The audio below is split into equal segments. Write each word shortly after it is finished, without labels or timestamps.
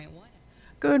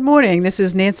Good morning. This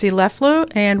is Nancy Leffler,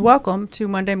 and welcome to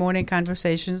Monday Morning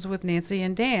Conversations with Nancy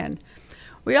and Dan.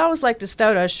 We always like to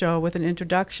start our show with an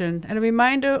introduction and a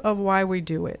reminder of why we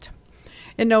do it.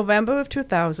 In November of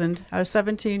 2000, our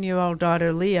 17-year-old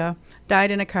daughter, Leah, died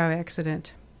in a car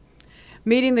accident.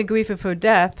 Meeting the grief of her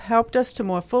death helped us to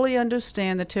more fully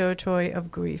understand the territory of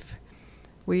grief.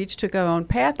 We each took our own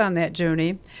path on that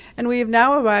journey, and we have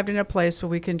now arrived in a place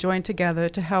where we can join together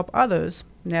to help others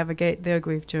navigate their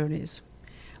grief journeys.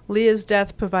 Leah's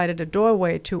death provided a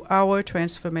doorway to our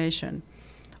transformation,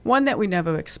 one that we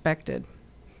never expected.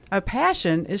 Our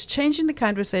passion is changing the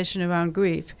conversation around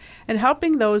grief and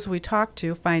helping those we talk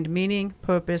to find meaning,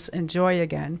 purpose, and joy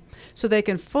again so they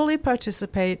can fully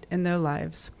participate in their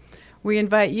lives. We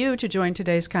invite you to join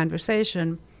today's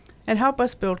conversation and help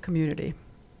us build community.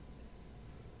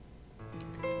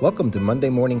 Welcome to Monday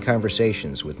Morning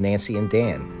Conversations with Nancy and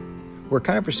Dan, where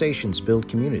conversations build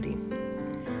community.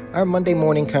 Our Monday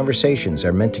morning conversations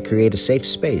are meant to create a safe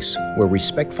space where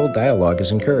respectful dialogue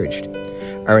is encouraged.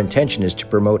 Our intention is to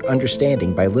promote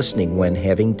understanding by listening when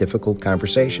having difficult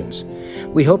conversations.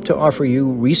 We hope to offer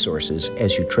you resources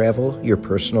as you travel your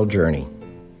personal journey.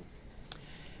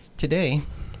 Today,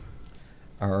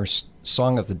 our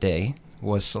song of the day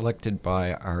was selected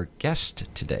by our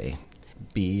guest today.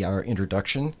 Be our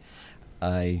introduction.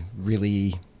 I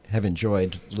really have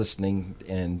enjoyed listening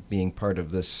and being part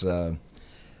of this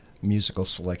musical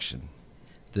selection.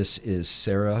 This is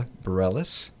Sarah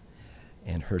Bareilles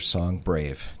and her song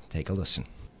Brave. Take a listen.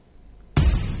 You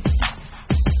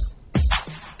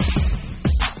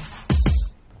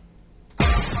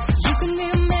can be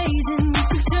amazing, you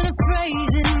can turn a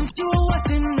phrase into a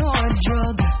weapon or a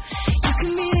drug. You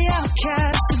can be the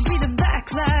outcast and be the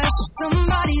backlash of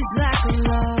somebody's lack of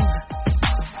love.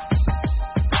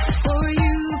 Or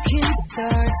you can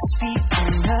start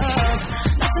speaking up.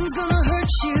 Nothing's gonna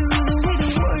hurt you the way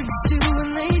the words do when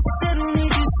they settle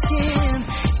neath your skin.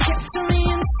 Kept on the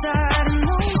inside and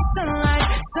no sunlight,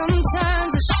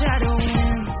 sometimes a shadow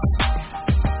wins.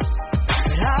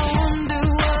 But I wonder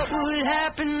what would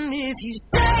happen if you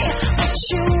say what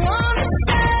you wanna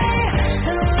say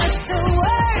and let the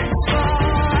words fall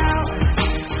out.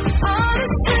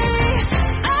 Honestly,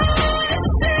 I wanna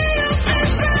see you be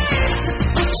brave.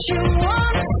 What you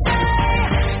wanna say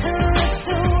and let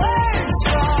the words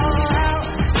fall out.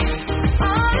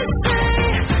 Honestly,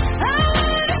 I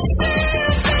wanna see you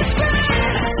be brave.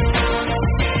 I just wanna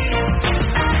see you.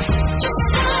 Just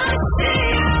wanna see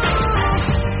you.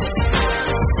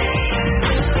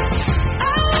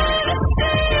 I wanna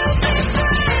see you be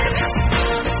brave. Just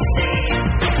wanna see you.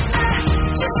 I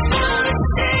just wanna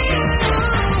see you.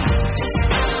 Just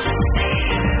wanna see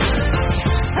you.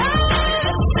 I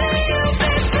wanna see you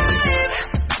be brave.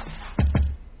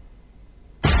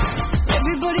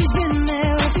 Everybody's been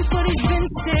there, everybody's been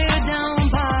stared down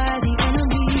by the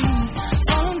enemy.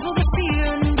 Falling for the fear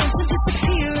and then to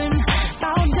disappear and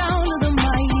bow down to the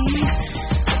mighty.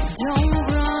 Don't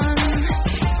run,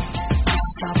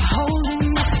 stop holding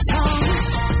your tongue.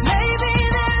 Maybe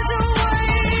there's a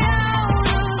way out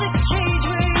of the cage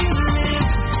where you live.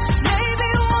 Maybe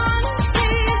one of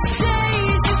these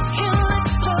days you can let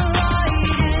the light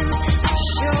in.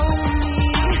 Show me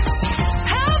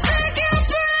how big and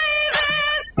brave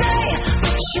is. Say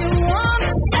what you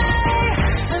wanna say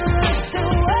and let the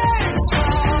words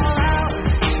fall out.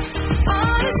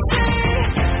 Honestly,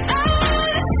 I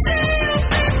wanna see you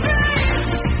be brave.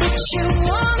 What you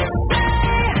wanna say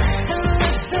and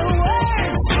let the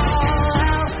words fall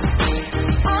out.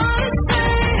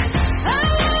 Honestly, I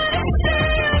wanna see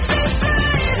you be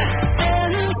brave.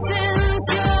 And since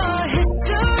your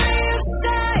history of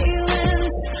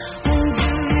silence won't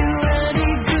do you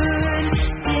any good,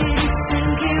 did you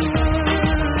think it would?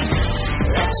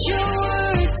 Let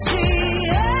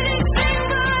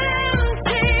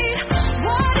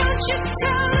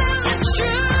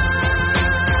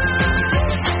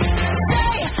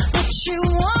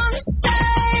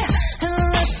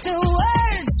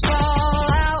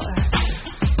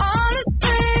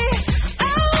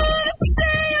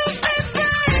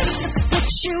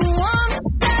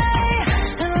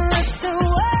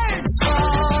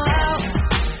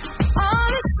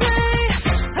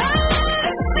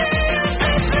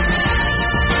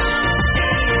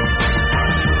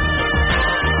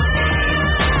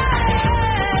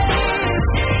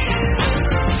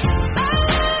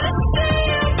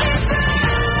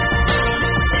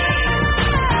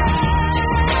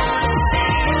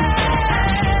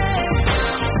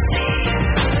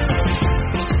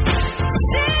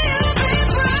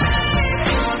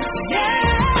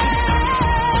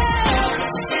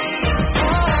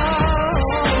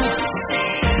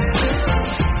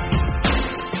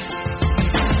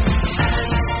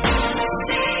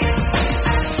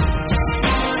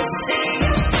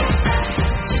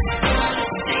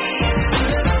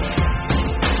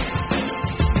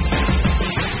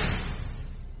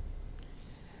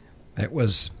That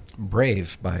was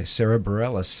Brave by Sarah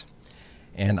Bareilles.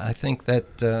 And I think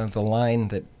that the line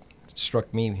that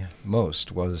struck me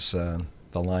most was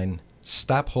the line,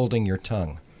 "Stop holding your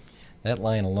tongue." That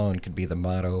line alone could be the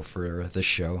motto for this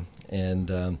show.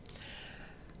 And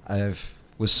I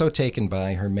was so taken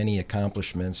by her many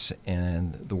accomplishments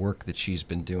and the work that she's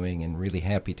been doing, and really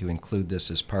happy to include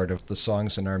this as part of the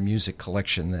songs in our music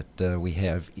collection that we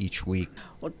have each week.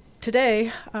 Well,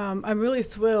 today, I'm really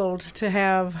thrilled to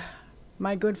have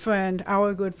our good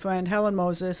friend, Helen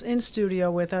Moses, in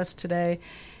studio with us today.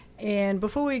 And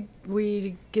before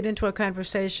we get into a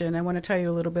conversation, I want to tell you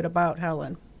a little bit about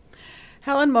Helen.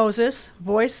 Helen Moses,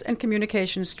 voice and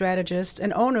communication strategist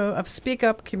and owner of Speak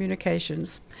Up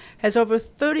Communications, has over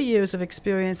 30 years of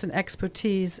experience and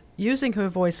expertise using her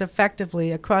voice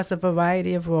effectively across a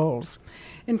variety of roles,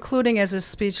 including as a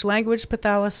speech-language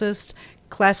pathologist,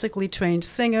 classically trained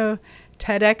singer,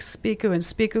 TEDx speaker and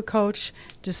speaker coach,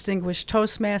 distinguished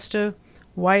Toastmaster,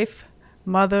 wife,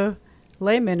 mother,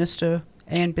 lay minister,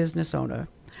 and business owner.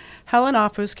 Helen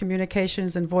offers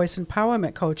communications and voice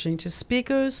empowerment coaching to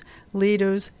speakers,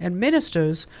 leaders, and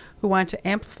ministers who want to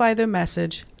amplify their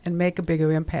message and make a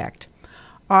bigger impact.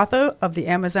 Author of the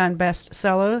Amazon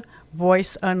bestseller,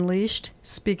 Voice Unleashed,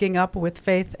 Speaking Up with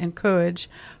Faith and Courage,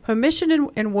 her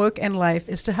mission in work and life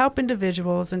is to help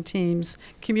individuals and teams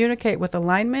communicate with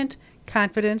alignment,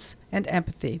 confidence, and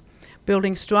empathy,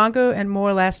 building stronger and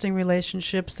more lasting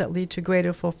relationships that lead to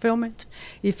greater fulfillment,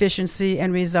 efficiency,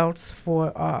 and results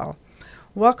for all.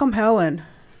 Welcome, Helen.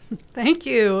 Thank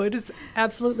you. It is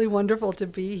absolutely wonderful to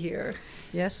be here.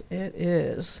 Yes, it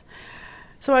is.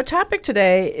 So our topic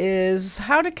today is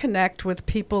how to connect with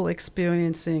people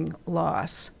experiencing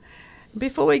loss.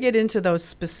 Before we get into those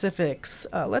specifics,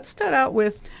 let's start out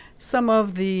with some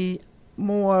of the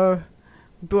more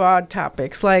broad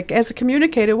topics, like as a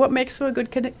communicator, what makes for a good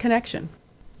connection?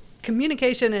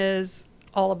 Communication is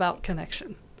all about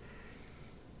connection.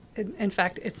 In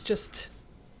fact, it's just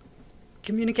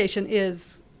communication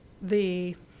is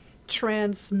the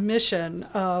transmission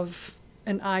of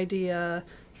an idea,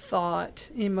 thought,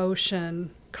 emotion,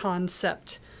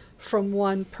 concept from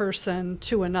one person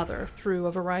to another through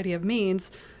a variety of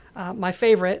means. My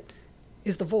favorite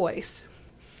is the voice.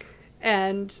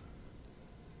 And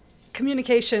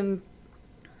communication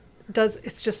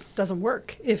just doesn't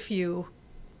work.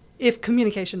 If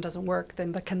communication doesn't work,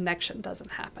 then the connection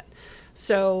doesn't happen.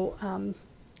 So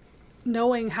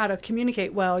knowing how to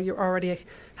communicate well, you're already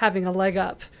having a leg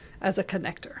up as a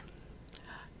connector.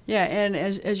 Yeah, and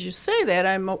as you say that,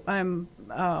 I'm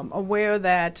aware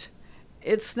that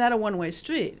it's not a one-way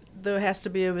street. There has to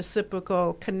be a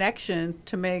reciprocal connection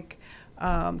to make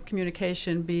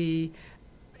communication be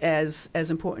as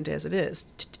important as it is,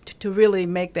 to really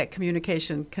make that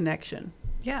communication connection.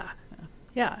 Yeah,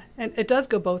 and it does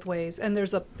go both ways. And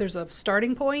there's a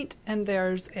starting point and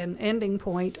there's an ending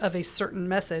point of a certain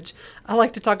message. I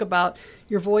like to talk about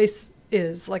your voice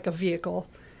is like a vehicle,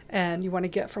 and you want to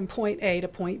get from point A to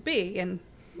point B. And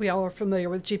we all are familiar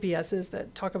with GPSs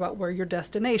that talk about where your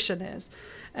destination is.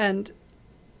 And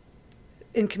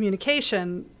in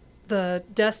communication, the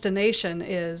destination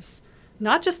is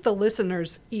not just the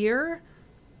listener's ear,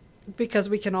 because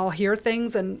we can all hear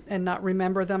things and not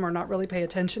remember them or not really pay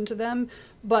attention to them,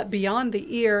 but beyond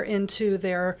the ear into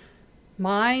their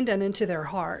mind and into their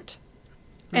heart.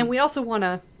 And we also want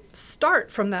to start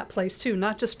from that place too,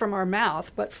 not just from our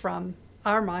mouth, but from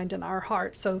our mind and our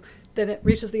heart, so that it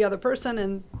reaches the other person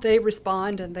and they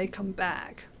respond and they come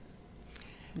back.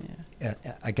 Yeah.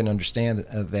 I can understand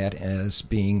that as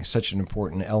being such an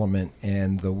important element,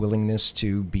 and the willingness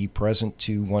to be present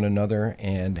to one another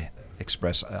and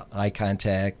express eye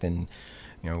contact. And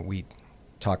we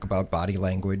talk about body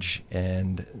language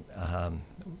and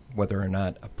whether or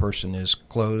not a person is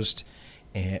closed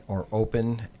or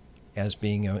open as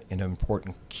being an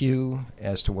important cue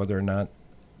as to whether or not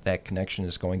that connection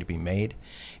is going to be made.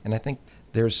 And I think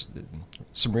there's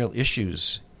some real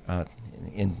issues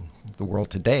in the world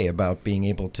today about being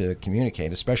able to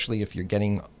communicate, especially if you're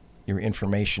getting your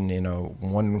information in a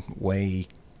one-way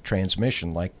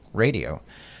transmission like radio.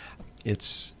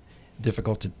 It's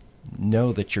difficult to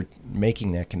know that you're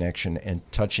making that connection and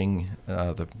touching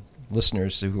the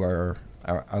listeners who are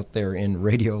out there in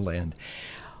radio land.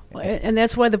 And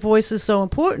that's why the voice is so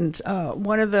important.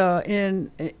 One of the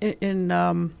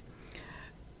in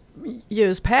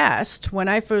years past, when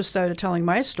I first started telling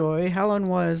my story, Helen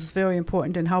was very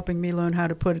important in helping me learn how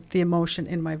to put the emotion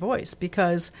in my voice,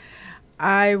 because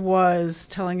I was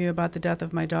telling you about the death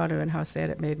of my daughter and how sad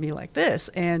it made me like this.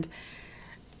 And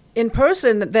in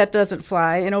person, that doesn't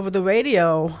fly, and over the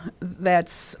radio,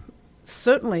 that's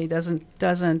certainly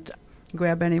doesn't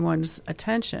grab anyone's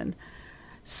attention.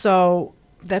 So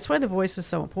that's why the voice is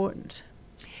so important.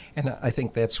 And I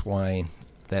think that's why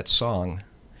that song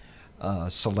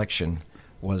selection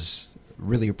was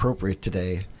really appropriate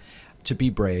today, to be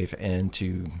brave and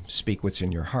to speak what's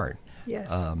in your heart.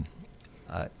 Yes.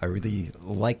 I really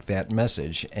like that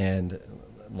message. And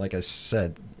like I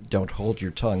said, don't hold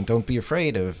your tongue. Don't be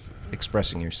afraid of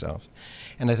expressing yourself.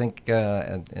 And I think,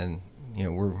 and you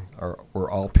know,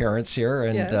 we're all parents here,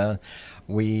 and Yes.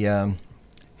 We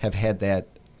have had that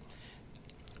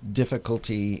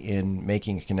difficulty in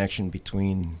making a connection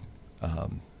between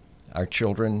our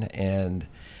children and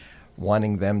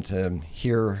wanting them to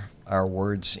hear our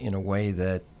words in a way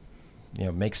that, you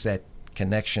know, makes that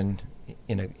connection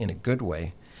in a good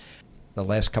way. The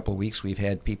last couple of weeks, we've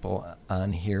had people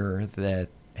on here that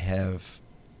have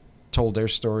told their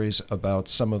stories about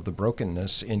some of the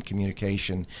brokenness in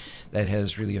communication that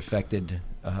has really affected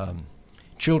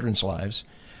children's lives,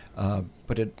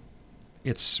 but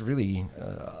it's really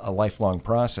a lifelong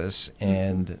process,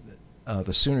 and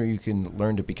the sooner you can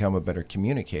learn to become a better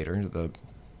communicator, the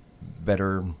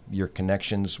better your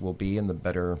connections will be and the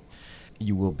better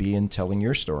you will be in telling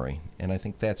your story. And I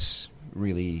think that's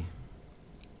really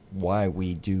why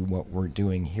we do what we're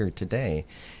doing here today,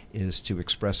 is to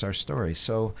express our story.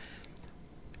 So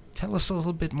tell us a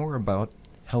little bit more about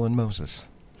Helen Moses.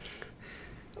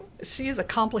 She is a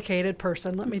complicated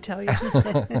person, let me tell you.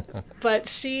 But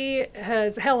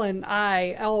Helen,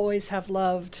 I always have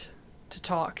loved to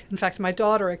talk. In fact, my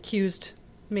daughter accused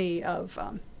me of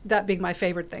that being my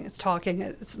favorite thing, is talking.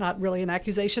 It's not really an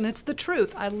accusation, it's the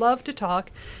truth. I love to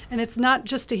talk, and it's not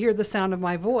just to hear the sound of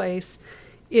my voice,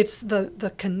 it's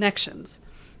the connections.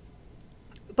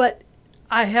 But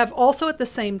I have also at the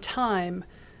same time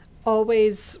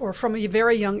always, or from a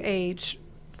very young age,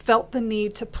 felt the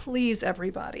need to please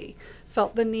everybody,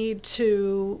 felt the need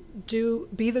to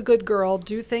be the good girl,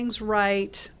 do things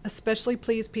right, especially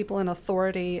please people in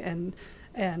authority and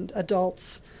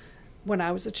adults when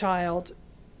I was a child,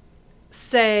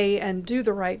 say and do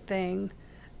the right thing.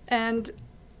 And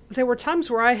there were times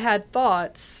where I had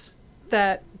thoughts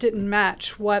that didn't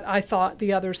match what I thought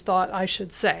the others thought I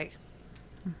should say.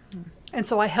 Mm-hmm. And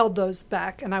so I held those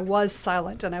back, and I was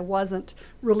silent, and I wasn't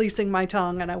releasing my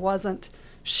tongue, and I wasn't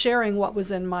sharing what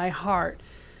was in my heart.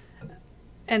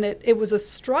 And it was a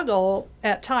struggle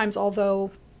at times,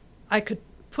 although I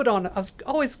was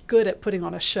always good at putting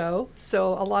on a show.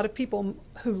 So a lot of people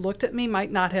who looked at me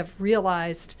might not have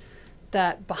realized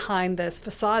that behind this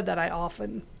facade that I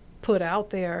often put out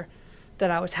there,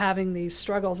 that I was having these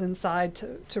struggles inside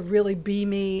to really be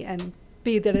me and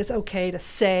be that it's okay to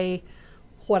say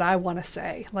what I want to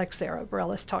say, like Sarah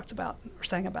Bareilles talked about or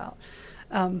sang about.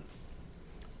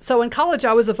 So in college,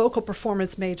 I was a vocal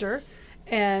performance major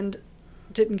and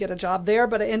didn't get a job there,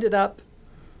 but I ended up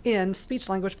in speech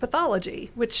language pathology,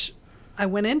 which I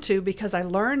went into because I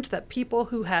learned that people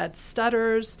who had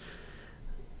stutters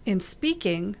in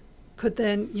speaking could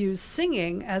then use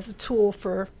singing as a tool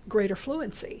for greater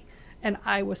fluency. And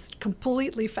I was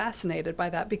completely fascinated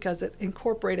by that because it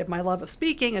incorporated my love of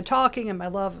speaking and talking and my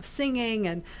love of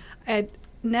singing. And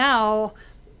now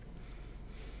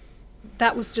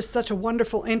that was just such a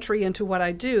wonderful entry into what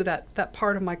I do, that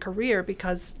part of my career,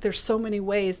 because there's so many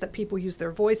ways that people use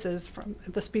their voices. From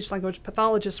the speech language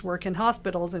pathologists work in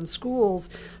hospitals, in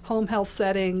schools, home health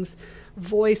settings,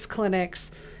 voice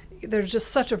clinics. There's just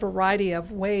such a variety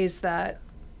of ways that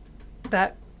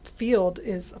field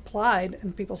is applied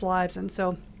in people's lives. And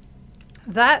so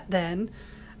that then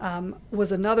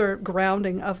was another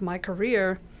grounding of my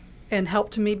career and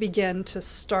helped me begin to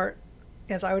start,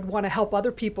 as I would want to help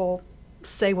other people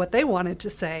say what they wanted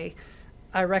to say,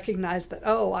 I recognized that,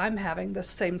 I'm having the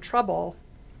same trouble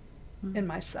in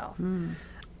myself.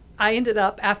 I ended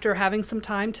up, after having some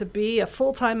time to be a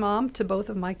full-time mom to both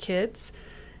of my kids,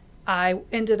 I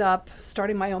ended up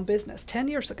starting my own business 10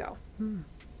 years ago.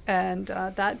 And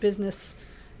that business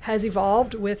has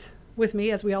evolved with me,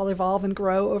 as we all evolve and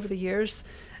grow over the years,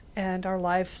 and our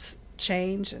lives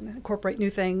change and incorporate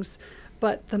new things.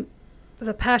 But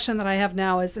the passion that I have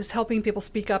now is helping people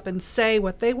speak up and say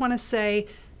what they want to say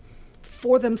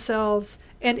for themselves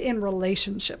and in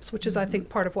relationships, which is, I think,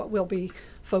 part of what we'll be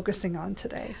focusing on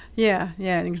today. Yeah,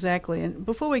 exactly. And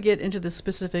before we get into the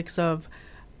specifics of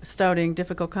starting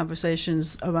difficult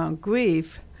conversations around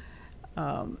grief,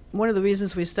 one of the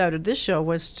reasons we started this show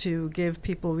was to give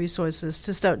people resources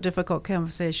to start difficult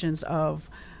conversations of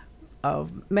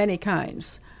many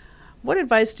kinds. What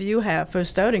advice do you have for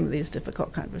starting these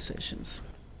difficult conversations?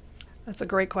 That's a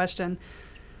great question.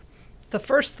 The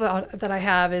first thought that I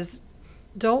have is,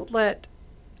 don't let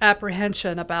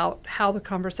apprehension about how the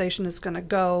conversation is going to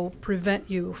go prevent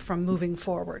you from moving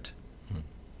forward.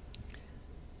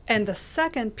 And the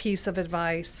second piece of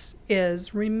advice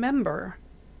is remember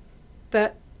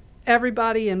that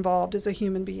everybody involved is a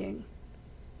human being.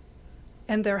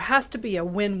 And there has to be a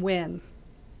win-win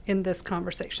in this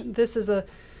conversation. This is a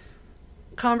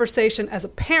conversation as a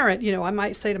parent. You know, I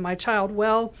might say to my child,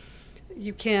 well,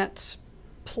 you can't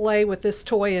play with this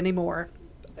toy anymore.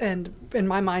 And in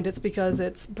my mind, it's because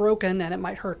it's broken and it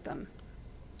might hurt them.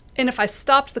 And if I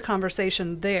stopped the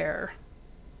conversation there,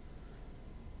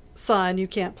 son, you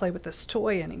can't play with this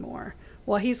toy anymore.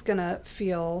 Well, he's going to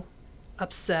feel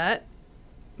upset,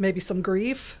 maybe some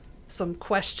grief, some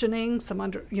questioning,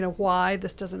 why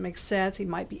this doesn't make sense. He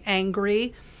might be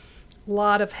angry, a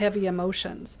lot of heavy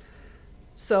emotions.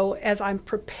 So as I'm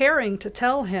preparing to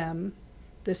tell him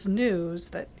this news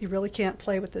that you really can't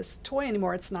play with this toy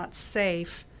anymore, it's not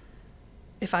safe,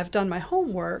 if I've done my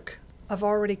homework, I've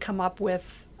already come up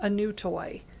with a new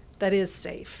toy that is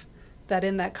safe. That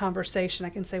in that conversation I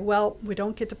can say, well, we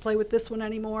don't get to play with this one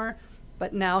anymore,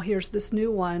 but now here's this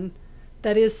new one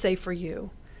that is safe for you.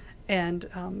 And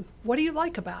what do you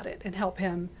like about it? And help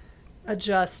him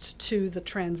adjust to the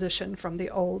transition from the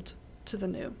old to the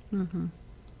new. Mm-hmm.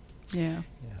 Yeah,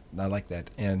 I like that.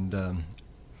 And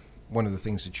one of the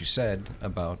things that you said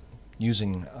about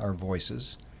using our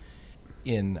voices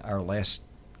in our last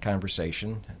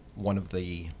conversation, one of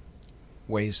the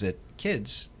ways that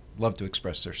kids love to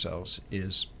express themselves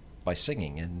is by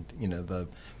singing. And, you know, the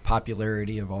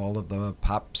popularity of all of the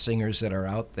pop singers that are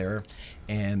out there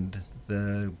and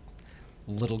the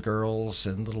little girls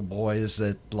and little boys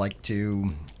that like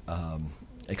to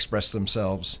express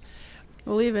themselves.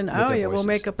 Well, even Aria will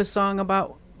make up a song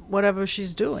about whatever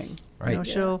she's doing. Right.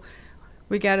 You know,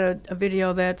 we got a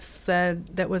video that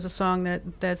was a song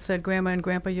that said, "Grandma and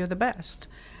Grandpa, you're the best,"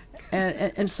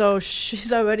 and so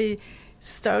she's already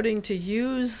starting to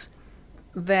use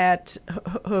that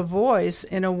her voice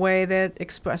in a way that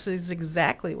expresses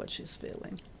exactly what she's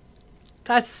feeling.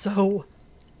 That's so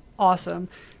awesome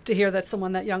to hear that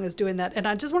someone that young is doing that. And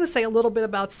I just want to say a little bit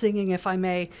about singing, if I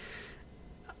may.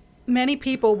 Many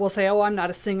people will say, oh, I'm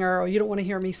not a singer, or you don't want to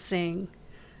hear me sing.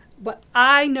 But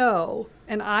I know,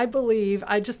 and I believe,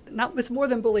 it's more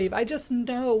than believe, I just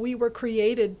know we were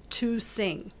created to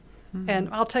sing. Mm-hmm. And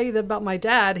I'll tell you that about my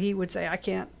dad. He would say, I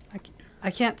can't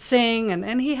sing,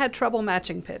 and he had trouble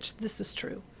matching pitch. This is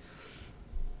true.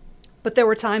 But there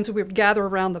were times we would gather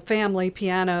around the family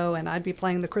piano, and I'd be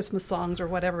playing the Christmas songs or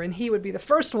whatever, and he would be the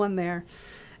first one there,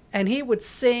 and he would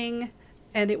sing,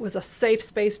 and it was a safe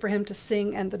space for him to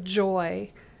sing, and the joy,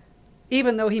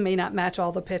 even though he may not match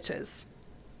all the pitches,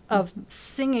 of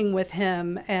singing with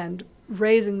him and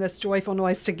raising this joyful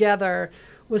noise together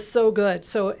was so good.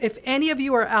 So if any of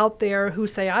you are out there who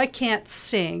say, I can't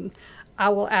sing, I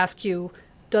will ask you,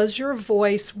 does your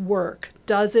voice work?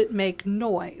 Does it make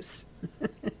noise?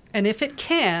 And if it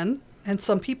can, and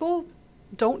some people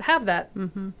don't have that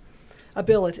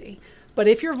ability, but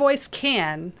if your voice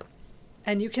can,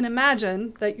 and you can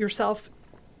imagine that your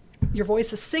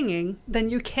voice is singing, then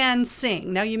you can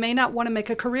sing. Now, you may not want to make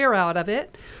a career out of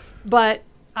it, but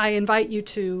I invite you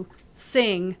to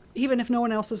sing, even if no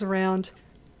one else is around,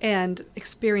 and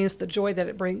experience the joy that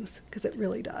it brings, because it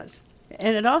really does.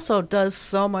 And it also does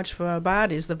so much for our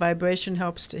bodies. The vibration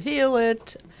helps to heal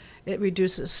it. It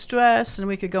reduces stress, and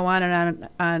we could go on and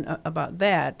on about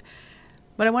that.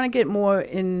 But I want to get more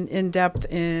in depth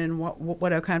in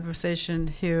what our conversation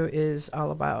here is all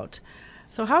about.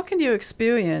 So how can your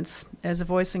experience as a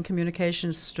voice and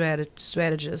communications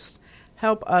strategist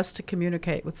help us to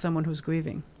communicate with someone who's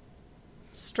grieving?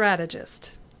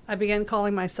 Strategist. I began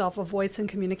calling myself a voice and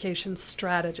communication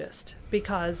strategist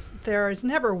because there is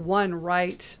never one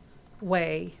right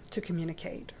way to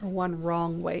communicate or one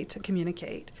wrong way to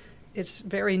communicate. It's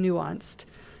very nuanced.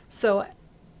 So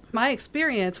my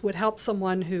experience would help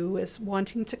someone who is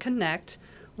wanting to connect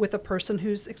with a person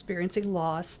who's experiencing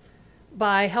loss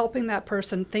by helping that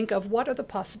person think of what are the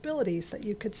possibilities that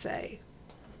you could say.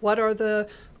 What are the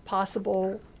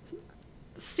possible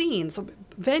scenes,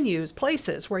 venues,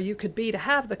 places where you could be to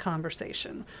have the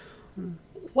conversation?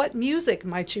 What music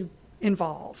might you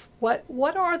involve?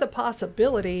 What are the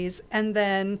possibilities? And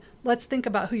then let's think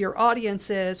about who your audience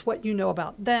is, what you know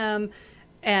about them,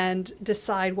 and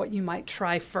decide what you might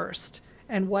try first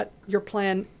and what your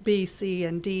plan B, C,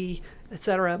 and D,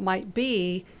 etc. might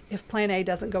be if plan A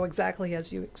doesn't go exactly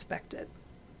as you expected.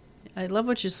 I love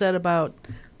what you said about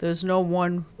there's no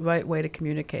one right way to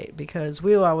communicate, because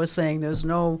we were always saying there's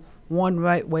no one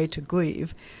right way to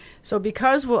grieve. So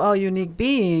because we're all unique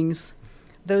beings,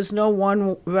 there's no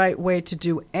one right way to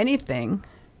do anything.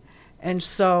 And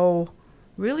so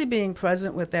really being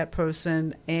present with that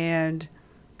person and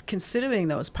considering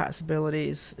those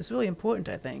possibilities is really important,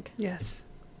 I think. Yes.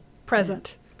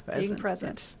 Present. Being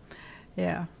present.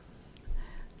 Yes.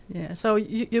 Yeah. So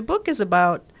your book is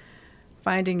about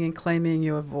finding and claiming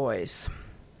your voice.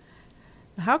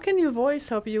 How can your voice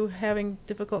help you having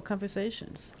difficult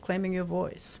conversations, claiming your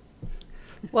voice?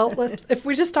 Well, if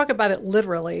we just talk about it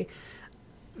literally,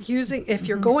 if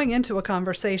you're going into a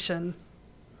conversation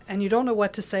and you don't know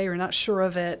what to say, you're not sure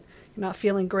of it, you're not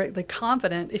feeling greatly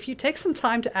confident, if you take some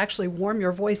time to actually warm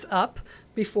your voice up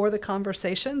before the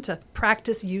conversation, to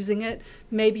practice using it,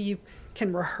 maybe you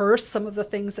can rehearse some of the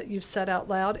things that you've said out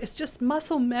loud. It's just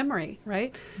muscle memory,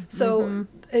 right? So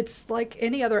it's like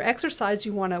any other exercise.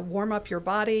 You want to warm up your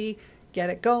body, get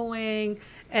it going,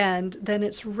 and then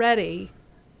it's ready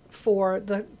for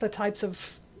the types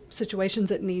of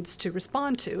situations it needs to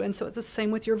respond to. And so it's the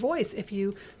same with your voice. If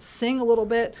you sing a little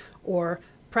bit or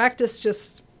practice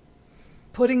just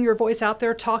putting your voice out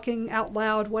there, talking out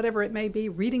loud, whatever it may be,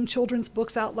 reading children's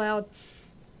books out loud,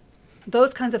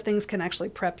 those kinds of things can actually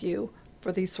prep you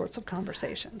for these sorts of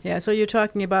conversations. Yeah, so you're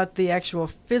talking about the actual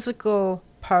physical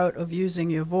part of using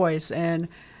your voice. And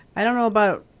I don't know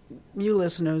about you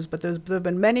listeners, but there have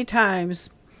been many times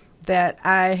that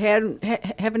I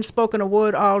haven't spoken a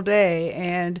word all day,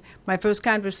 and my first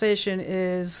conversation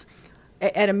is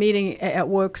at a meeting at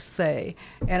work, say,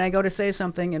 and I go to say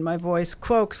something and my voice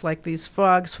croaks like these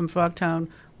frogs from Frogtown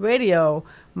Radio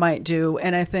might do,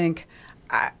 and I think,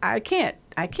 I can't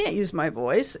use my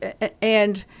voice.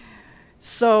 And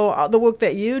so the work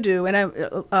that you do,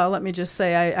 and let me just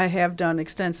say, I have done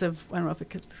extensive, I don't know if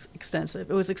it's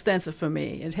extensive, it was extensive for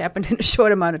me. It happened in a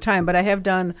short amount of time, but I have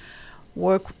done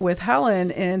work with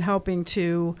Helen in helping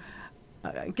to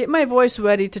get my voice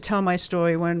ready to tell my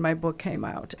story when my book came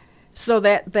out. So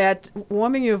that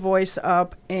warming your voice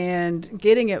up and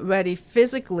getting it ready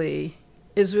physically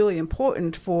is really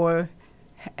important for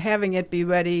having it be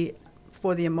ready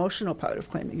for the emotional part of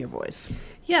claiming your voice.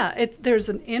 Yeah, there's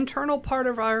an internal part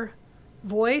of our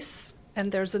voice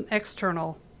and there's an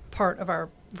external part of our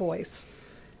voice.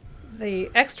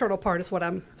 The external part is what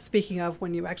I'm speaking of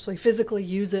when you actually physically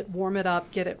use it, warm it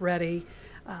up, get it ready,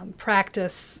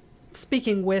 practice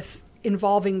speaking with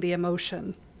involving the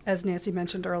emotion, as Nancy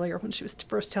mentioned earlier when she was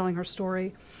first telling her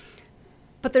story.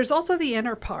 But there's also the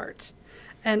inner part.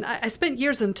 And I spent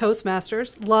years in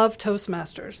Toastmasters, love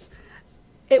Toastmasters.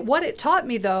 What it taught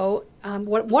me, though,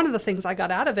 one of the things I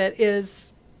got out of it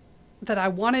is that I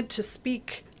wanted to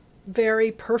speak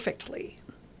very perfectly.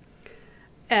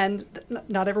 And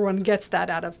not everyone gets that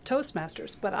out of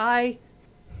Toastmasters, but I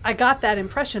got that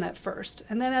impression at first.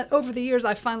 And then over the years,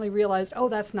 I finally realized,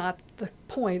 that's not the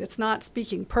point. It's not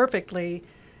speaking perfectly.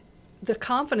 The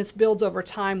confidence builds over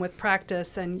time with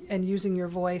practice and using your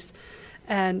voice.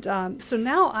 And so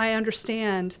now I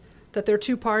understand that there are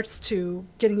two parts to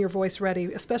getting your voice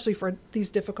ready, especially for these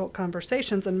difficult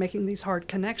conversations and making these hard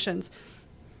connections.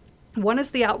 One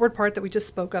is the outward part that we just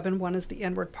spoke of, and one is the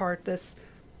inward part,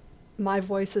 my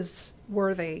voice is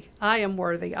worthy. I am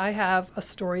worthy. I have a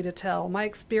story to tell. My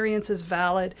experience is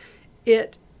valid.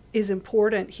 It is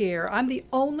important here. I'm the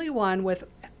only one with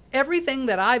everything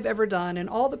that I've ever done and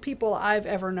all the people I've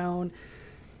ever known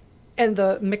and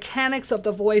the mechanics of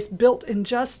the voice built in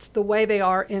just the way they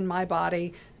are in my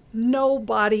body.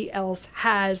 Nobody else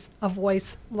has a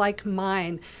voice like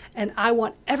mine. And I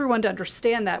want everyone to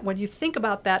understand that. When you think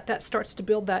about that, that starts to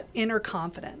build that inner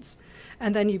confidence.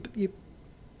 And then you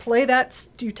play that,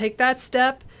 you take that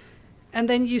step, and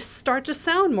then you start to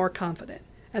sound more confident.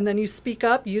 And then you speak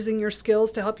up using your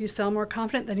skills to help you sound more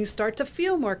confident. Then you start to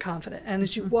feel more confident. And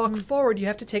as you walk forward, you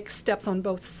have to take steps on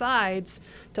both sides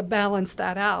to balance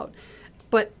that out.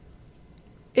 But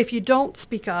if you don't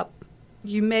speak up,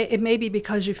 it may be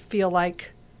because you feel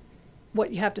like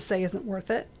what you have to say isn't worth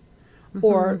it,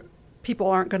 or people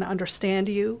aren't going to understand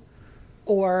you,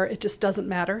 or it just doesn't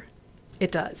matter.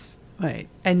 It does. Right.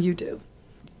 And you do.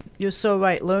 You're so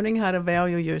right. Learning how to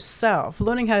value yourself,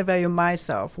 learning how to value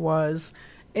myself was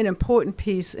an important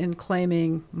piece in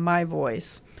claiming my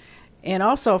voice. And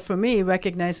also for me,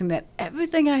 recognizing that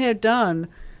everything I had done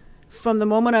from the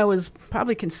moment I was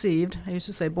probably conceived, I used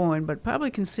to say born, but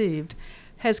probably conceived,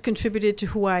 has contributed to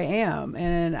who I am.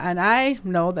 And I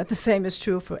know that the same is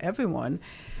true for everyone.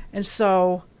 And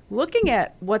so looking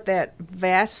at what that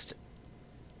vast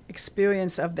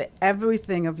experience of the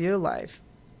everything of your life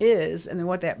is and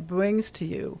what that brings to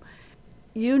you,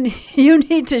 you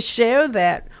need to share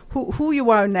that, who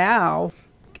you are now,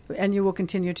 and you will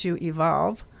continue to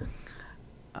evolve.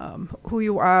 Who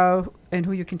you are and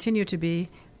who you continue to be,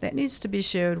 that needs to be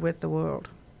shared with the world.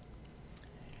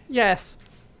 Yes.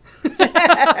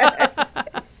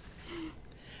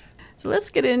 So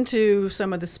let's get into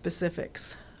some of the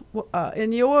specifics.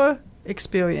 In your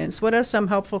experience, what are some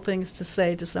helpful things to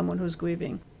say to someone who's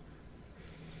grieving?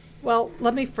 Well,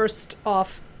 let me first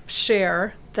off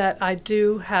share that I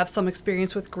do have some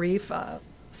experience with grief,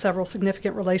 several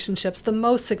significant relationships, the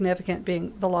most significant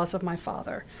being the loss of my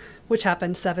father, which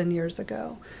happened 7 years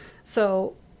ago.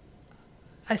 So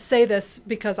I say this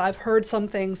because I've heard some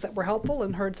things that were helpful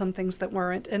and heard some things that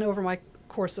weren't. And over my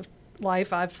course of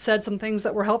life, I've said some things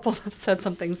that were helpful, I've said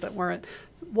some things that weren't.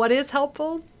 So what is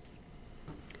helpful?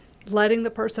 Letting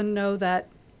the person know that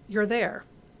you're there,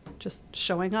 just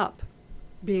showing up,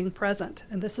 being present.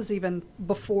 And this is even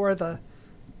before the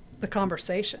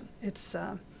conversation. It's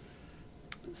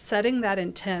setting that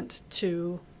intent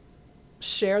to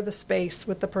share the space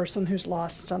with the person who's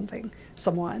lost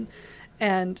someone,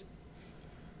 and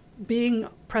being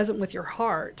present with your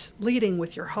heart, leading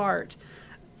with your heart.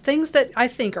 Things that I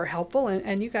think are helpful,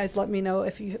 and you guys let me know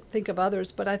if you think of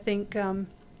others, but I think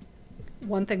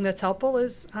one thing that's helpful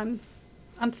is I'm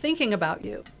thinking about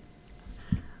you.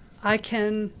 I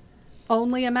can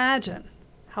only imagine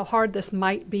how hard this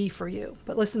might be for you.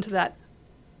 But listen to that.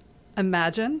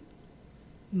 Imagine,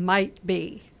 might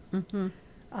be.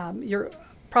 Mm-hmm. You're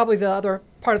probably the other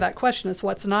part of that question is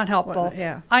what's not helpful. Well,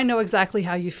 yeah. I know exactly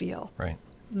how you feel. Right.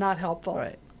 Not helpful.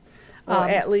 Right. Or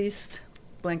at least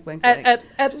blank, blank, blank.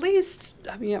 At least,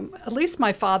 I mean, at least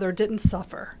my father didn't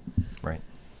suffer. Right.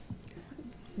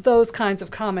 Those kinds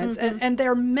of comments, Mm-hmm. and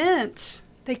they're meant.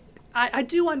 I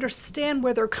do understand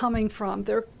where they're coming from.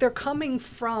 They're coming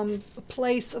from a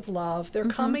place of love. They're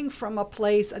coming from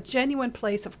a genuine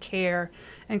place of care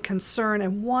and concern,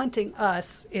 and wanting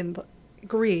us in the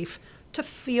grief to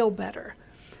feel better.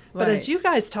 But as you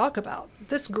guys talk about,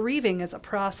 this grieving is a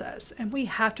process, and we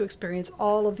have to experience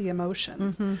all of the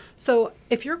emotions. Mm-hmm. So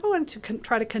if you're going to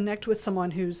try to connect with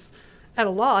someone who's at a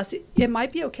loss, it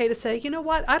might be okay to say, you know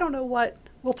what, I don't know what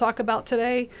we'll talk about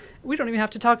today. We don't even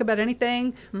have to talk about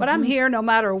anything, but I'm here no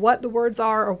matter what the words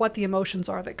are or what the emotions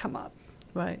are that come up.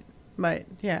 Right, right,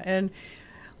 yeah, and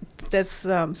that's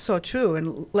so true.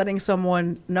 And letting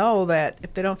someone know that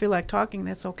if they don't feel like talking,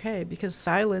 that's okay, because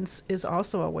silence is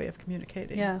also a way of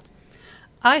communicating. Yeah.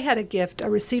 I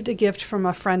received a gift from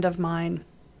a friend of mine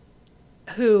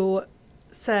who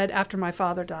said after my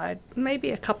father died, maybe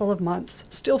a couple of months,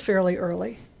 still fairly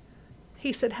early,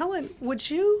 he said, Helen, would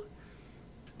you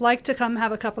like to come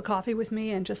have a cup of coffee with me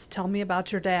and just tell me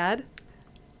about your dad?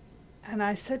 And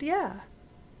I said, yeah.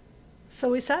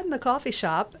 So we sat in the coffee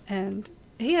shop, and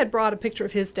he had brought a picture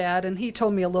of his dad, and he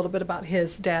told me a little bit about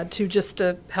his dad too, just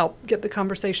to help get the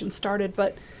conversation started.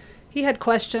 But he had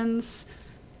questions,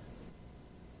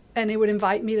 and he would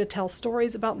invite me to tell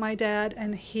stories about my dad,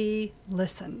 and he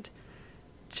listened.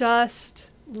 Just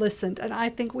listened. And I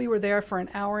think we were there for an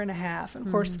hour and a half. And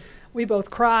of course, we both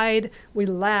cried, we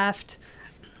laughed.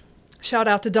 Shout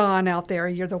out to Dawn out there.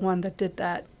 You're the one that did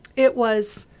that. It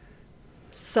was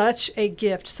such a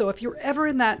gift. So if you're ever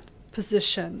in that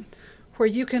position where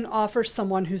you can offer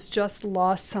someone who's just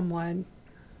lost someone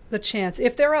the chance,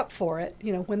 if they're up for it,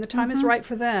 when the time is right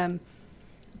for them,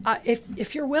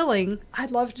 if you're willing, I'd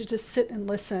love to just sit and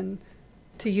listen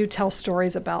to you tell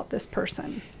stories about this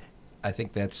person. I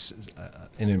think that's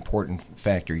an important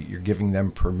factor. You're giving them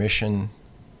permission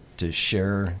to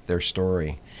share their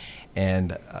story.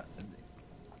 And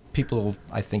people,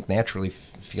 I think, naturally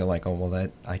feel like, oh, well,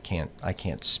 that I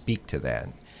can't speak to that.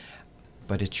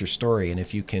 But it's your story, and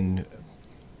if you can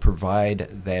provide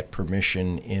that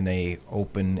permission in a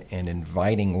open and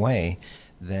inviting way,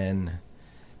 then,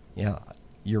 yeah,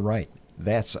 you're right.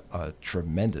 That's a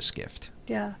tremendous gift.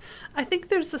 Yeah. I think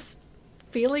there's this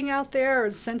feeling out there, or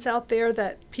a sense out there,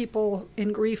 that people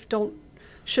in grief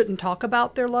shouldn't talk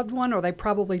about their loved one, or they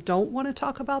probably don't want to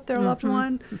talk about their loved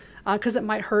one because it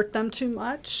might hurt them too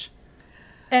much.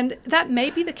 And that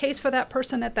may be the case for that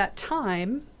person at that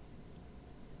time.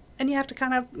 And you have to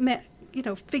kind of,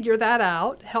 figure that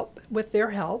out, help with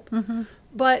their help.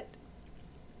 But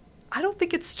I don't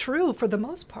think it's true for the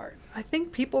most part. I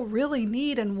think people really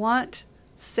need and want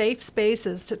safe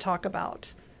spaces to talk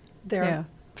about their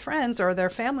friends or their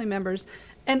family members.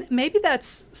 And maybe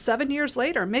that's 7 years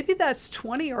later. Maybe that's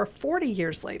 20 or 40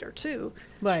 years later, too.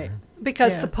 Right. Sure.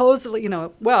 Because supposedly,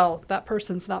 that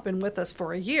person's not been with us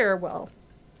for a year. Well,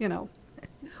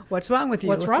 what's wrong with you?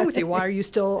 What's wrong with you? Why are you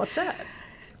still upset?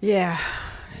 Yeah.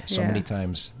 So many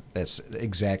times that's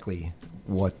exactly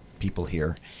what people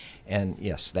hear. And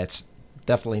yes, that's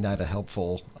definitely not a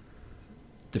helpful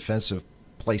defensive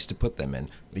place to put them in,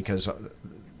 because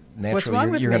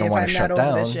naturally you're going to want to shut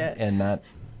down and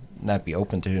not be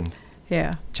open to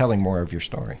telling more of your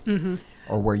story.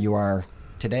 or where you are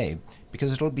today,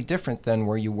 because it'll be different than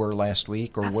where you were last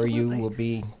week or where you will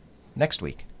be next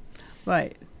week.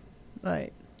 Right.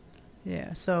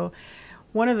 Yeah. So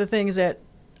one of the things that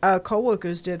our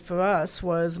coworkers did for us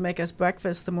was make us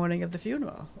breakfast the morning of the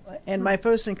funeral. And my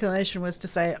first inclination was to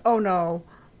say, oh, no.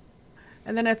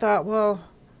 And then I thought, well,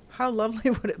 how lovely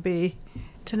would it be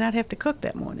to not have to cook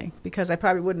that morning? Because I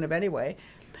probably wouldn't have anyway.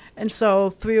 And so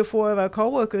 3 or 4 of our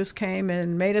coworkers came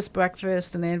and made us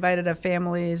breakfast, and they invited our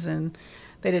families, and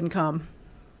they didn't come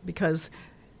because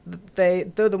they're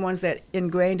the ones that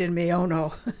ingrained in me, oh,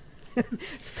 no.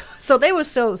 So they were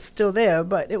still there,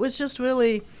 but it was just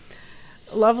really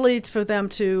lovely for them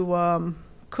to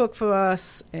cook for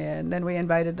us, and then we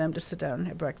invited them to sit down and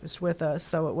have breakfast with us.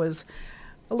 So it was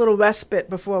a little respite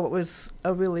before what was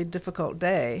a really difficult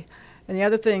day. And the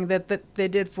other thing that they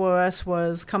did for us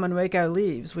was come and rake our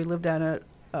leaves. We lived on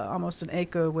almost an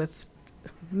acre with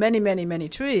many, many, many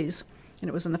trees, and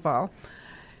it was in the fall.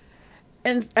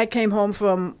 And I came home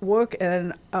from work,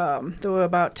 and there were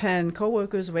about 10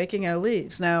 coworkers raking our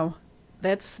leaves. Now,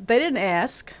 they didn't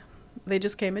ask. They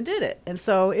just came and did it. And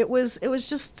so it was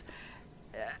just,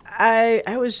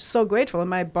 I was so grateful. And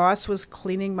my boss was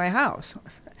cleaning my house.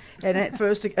 And at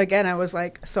first, again, I was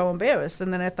like so embarrassed.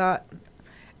 And then I thought,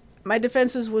 my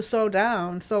defenses were so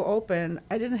down, so open,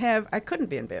 I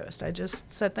couldn't be embarrassed. I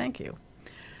just said thank you.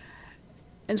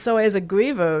 And so as a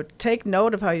griever, take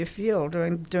note of how you feel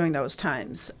during those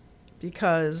times,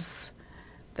 because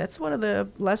that's one of the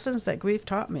lessons that grief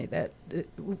taught me, that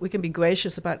we can be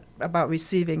gracious about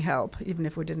receiving help, even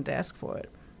if we didn't ask for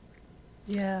it.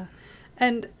 Yeah.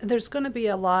 And there's going to be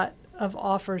a lot of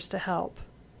offers to help.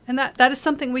 And that is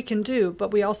something we can do,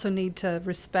 but we also need to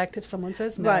respect if someone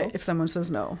says no. Right, if someone says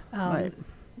no. Right.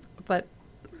 But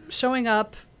showing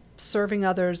up, serving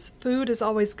others, food is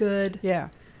always good. Yeah,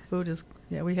 food is,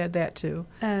 we had that too.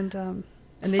 And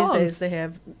these songs. days they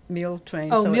have meal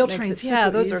trains. Oh, so meal it makes trains. it Yeah,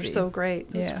 super those easy. are so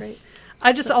great. Those Yeah. are great.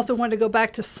 I just Songs. also wanted to go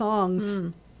back to songs.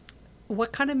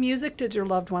 What kind of music did your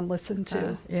loved one listen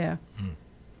to? Yeah.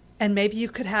 And maybe you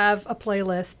could have a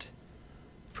playlist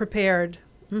prepared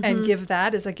and give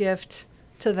that as a gift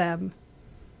to them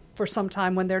for some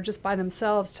time when they're just by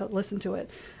themselves to listen to it.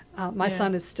 My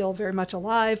son is still very much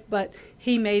alive, but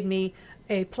he made me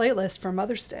a playlist for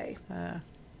Mother's Day.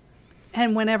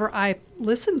 And whenever I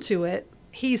listen to it,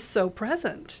 he's so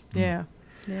present. Yeah.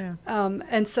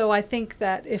 And so I think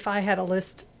that if I had a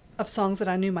list of songs that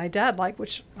I knew my dad liked,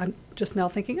 which I'm just now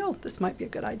thinking, oh, this might be a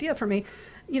good idea for me,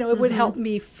 it would help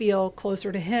me feel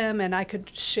closer to him, and I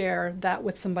could share that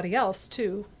with somebody else,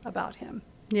 too, about him.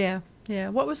 Yeah.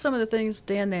 What were some of the things,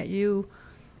 Dan, that you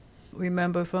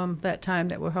remember from that time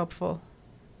that were helpful?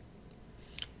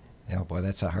 Oh, boy,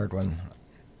 that's a hard one,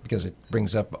 because it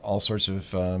brings up all sorts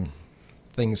of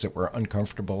things that were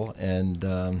uncomfortable, and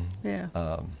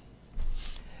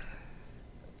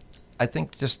I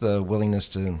think just the willingness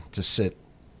to sit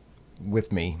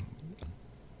with me.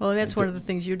 Well, that's one of the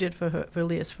things you did for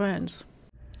Leah's friends.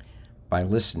 By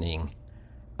listening,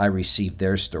 I received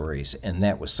their stories, and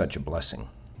that was such a blessing.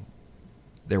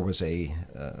 There was a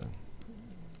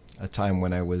time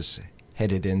when I was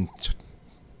headed in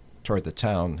toward the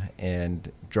town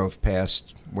and drove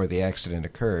past where the accident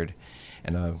occurred,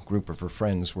 and a group of her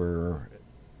friends were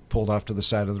pulled off to the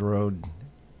side of the road,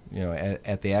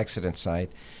 at the accident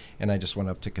site, and I just went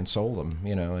up to console them,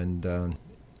 and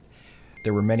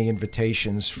there were many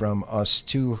invitations from us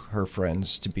to her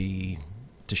friends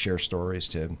to share stories,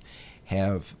 to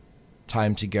have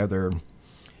time together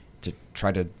to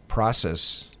try to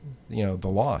process, the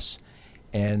loss.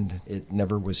 And it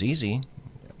never was easy,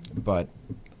 but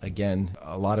again,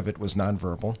 a lot of it was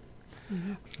nonverbal.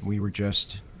 Mm-hmm. We were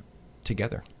just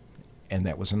together, and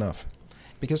that was enough.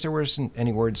 Because there weren't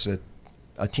any words that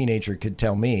a teenager could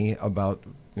tell me about,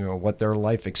 what their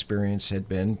life experience had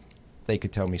been. They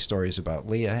could tell me stories about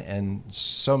Leah, and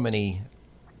so many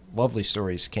lovely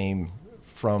stories came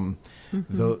from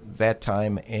that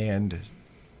time and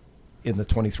in the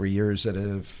 23 years that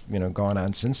have gone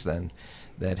on since then,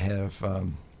 that have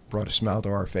brought a smile to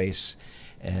our face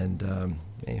and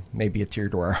maybe a tear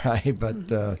to our eye,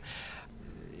 but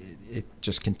it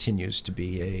just continues to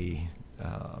be a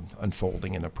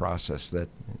unfolding in a process that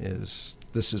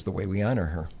this is the way we honor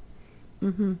her.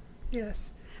 Mm-hmm.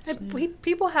 Yes. And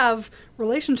people have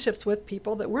relationships with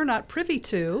people that we're not privy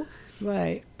to.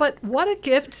 Right. But what a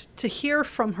gift to hear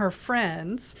from her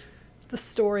friends,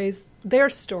 their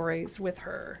stories with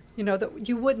her, that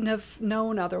you wouldn't have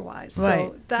known otherwise.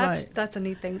 Right. So that's a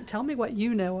neat thing. Tell me what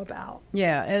you know about.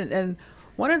 Yeah, and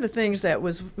One of the things that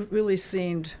was really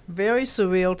seemed very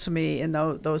surreal to me in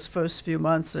those first few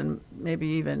months and maybe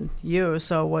even year or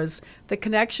so was the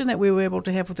connection that we were able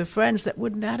to have with the friends that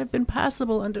would not have been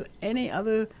possible under any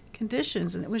other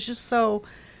conditions. And it was just so,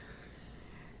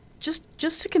 just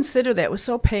to consider that was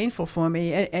so painful for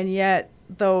me. And yet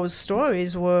those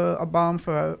stories were a balm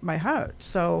for my heart.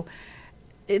 So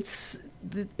it's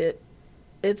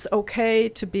okay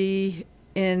to be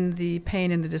in the pain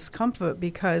and the discomfort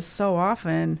because so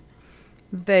often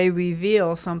they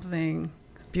reveal something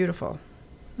beautiful.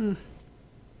 Yeah.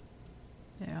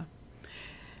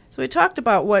 So we talked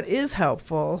about what is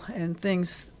helpful and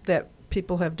things that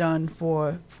people have done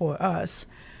for us.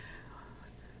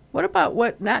 What about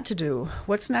what not to do?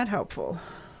 What's not helpful?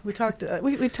 We touched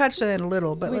on it a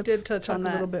little, but let's did touch talk on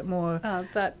a little bit more.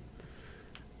 That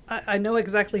I know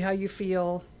exactly how you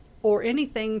feel, or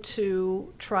anything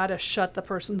to try to shut the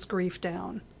person's grief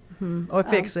down. Or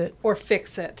fix it. Or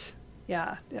fix it.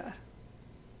 Yeah.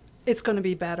 It's going to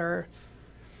be better.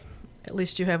 At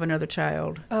least you have another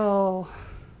child. Oh.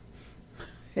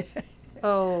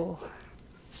 Oh.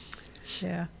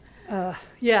 Yeah.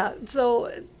 Yeah.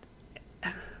 So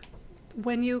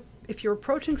if you're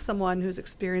approaching someone who's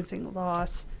experiencing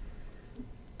loss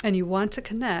and you want to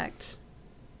connect,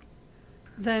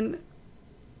 then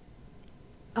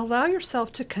allow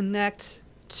yourself to connect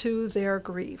to their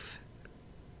grief.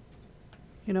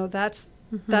 You know, that's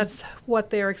what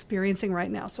they're experiencing right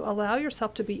now. So allow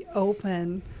yourself to be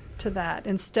open to that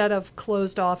instead of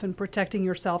closed off and protecting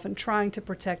yourself and trying to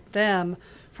protect them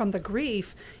from the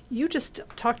grief. You just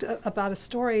talked about a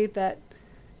story that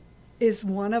is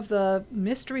one of the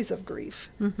mysteries of grief.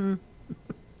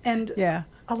 And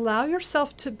allow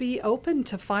yourself to be open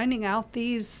to finding out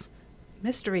these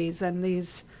mysteries and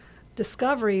these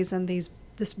discoveries and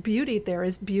this beauty. There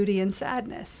is beauty in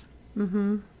sadness.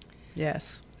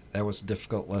 Yes. That was a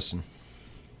difficult lesson.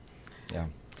 Yeah.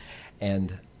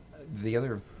 And the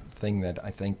other thing that I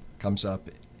think comes up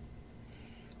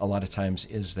a lot of times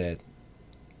is that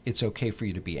it's okay for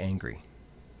you to be angry.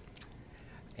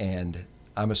 And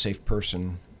I'm a safe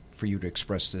person for you to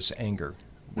express this anger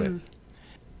with.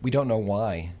 We don't know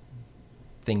why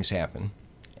things happen.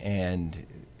 And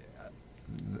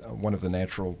one of the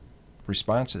natural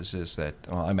responses is that,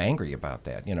 oh, I'm angry about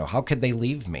that. You know, how could they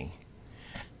leave me?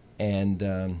 And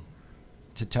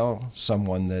to tell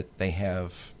someone that they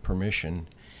have permission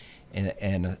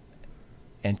and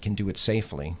can do it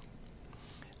safely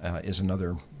is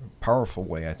another powerful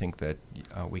way, I think, that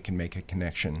we can make a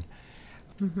connection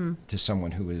to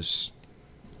someone who is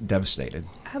devastated.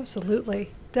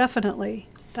 Absolutely. Definitely.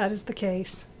 That is the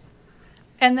case.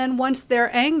 And then once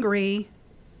they're angry,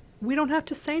 we don't have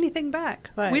to say anything back.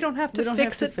 Right. We don't have to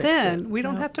fix it then. We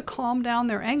don't have to calm down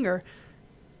their anger.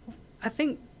 I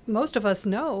think most of us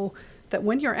know that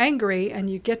when you're angry and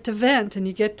you get to vent and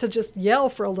you get to just yell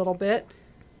for a little bit,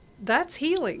 that's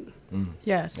healing.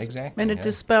 Yes. Exactly. And it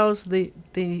dispels the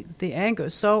anger.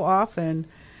 So often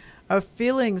our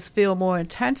feelings feel more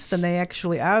intense than they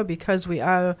actually are because we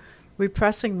are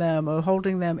repressing them or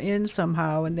holding them in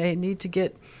somehow, and they need to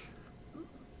get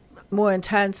more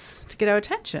intense to get our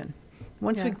attention.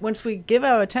 Once we give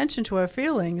our attention to our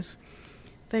feelings,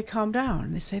 they calm down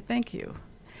and they say thank you.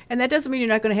 And that doesn't mean you're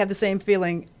not going to have the same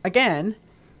feeling again.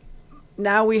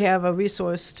 Now we have a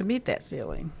resource to meet that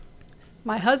feeling.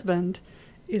 My husband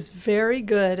is very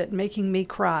good at making me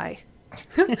cry.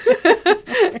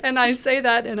 And I say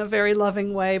that in a very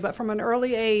loving way, but from an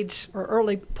early age or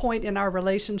early point in our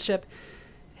relationship,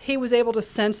 he was able to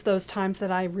sense those times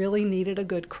that I really needed a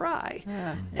good cry.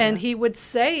 And he would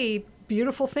say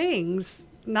beautiful things,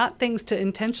 not things to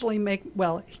intentionally make,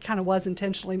 well, he kind of was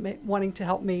intentionally wanting to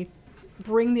help me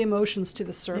bring the emotions to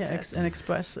the surface. And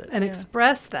express it. And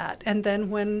express that. And then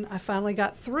when I finally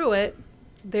got through it,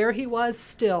 there he was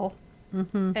still.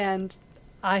 And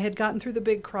I had gotten through the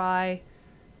big cry,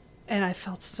 and I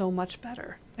felt so much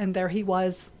better. And there he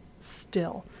was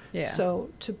still. So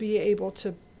to be able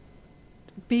to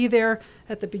be there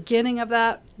at the beginning of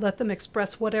that, let them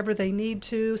express whatever they need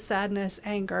to, sadness,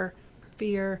 anger,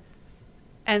 fear,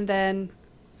 and then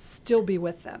still be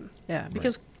with them. Yeah,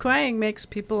 because crying makes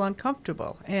people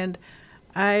uncomfortable. And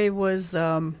I was,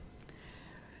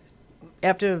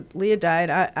 after Leah died,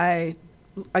 I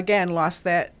again lost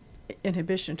that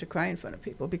inhibition to cry in front of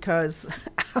people because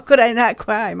how could I not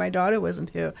cry? My daughter wasn't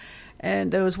here.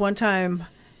 And there was one time,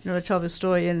 I tell this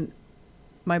story in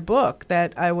my book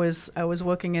that I was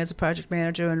working as a project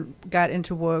manager and got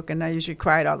into work, and I usually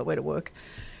cried all the way to work.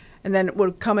 And then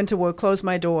would come into work, close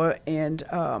my door, and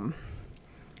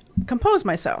compose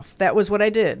myself. That was what I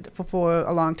did for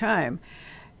a long time.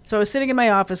 So I was sitting in my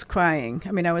office crying.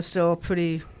 I mean, I was still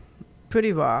pretty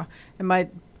raw, and my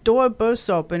door burst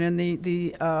open, and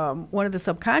the one of the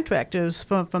subcontractors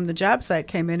from the job site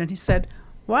came in, and he said,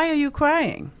 "Why are you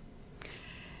crying?"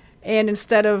 And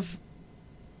instead of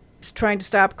trying to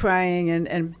stop crying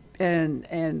and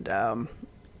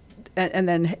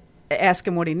then ask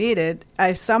him what he needed,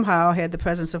 I somehow had the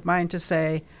presence of mind to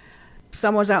say,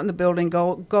 "Someone's out in the building.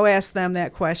 Go ask them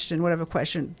that question, whatever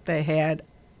question they had.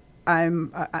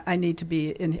 I need to be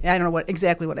in." I don't know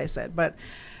exactly what I said, but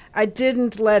I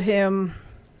didn't let him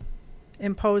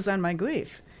impose on my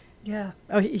grief. Yeah.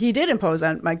 Oh, he did impose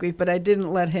on my grief, but I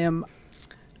didn't let him.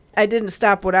 I didn't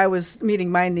stop what I was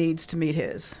meeting my needs to meet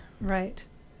his. Right.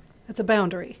 It's a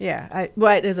boundary. Yeah,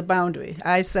 right, there's a boundary.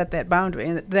 I set that boundary,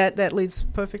 and that leads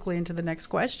perfectly into the next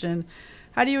question.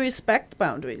 How do you respect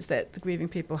boundaries that the grieving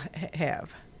people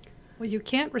have? Well, you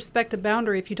can't respect a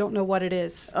boundary if you don't know what it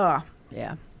is. Oh,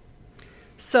 yeah.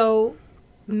 So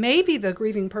maybe the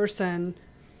grieving person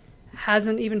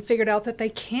hasn't even figured out that they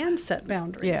can set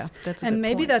boundaries. Yeah, that's a and good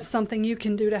maybe point. that's something you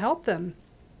can do to help them.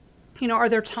 Are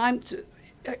there times?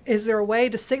 Is there a way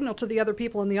to signal to the other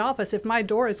people in the office, if my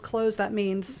door is closed, that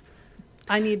means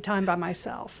I need time by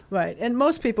myself? Right, and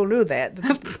most people knew that.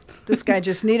 This guy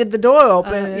just needed the door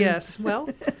open. And Yes, well.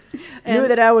 knew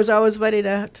that I was always ready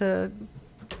to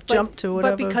jump to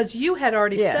whatever. But because you had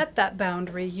already Yeah. set that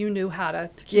boundary, you knew how to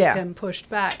keep Yeah. him pushed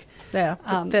back. Yeah,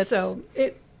 that's So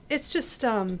it's just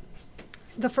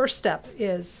the first step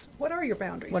is, what are your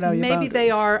boundaries? What are your Maybe they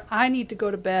boundaries? are, I need to go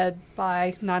to bed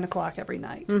by 9 o'clock every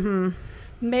night. Mm-hmm.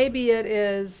 Maybe it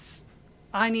is,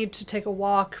 I need to take a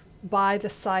walk by the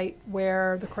site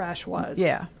where the crash was.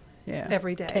 yeah.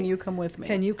 Every day. Can you come with me?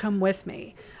 Can you come with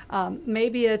me?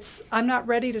 Maybe it's, I'm not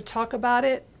ready to talk about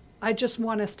it. I just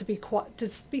want us to be quiet, to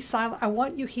be silent. I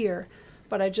want you here,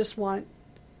 but I just want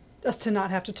us to not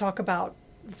have to talk about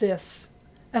this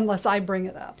unless I bring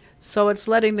it up. So it's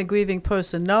letting the grieving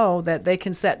person know that they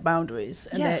can set boundaries,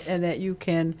 and Yes. that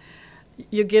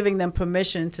you're giving them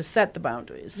permission to set the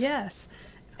boundaries. Yes.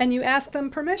 And you ask them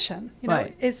permission.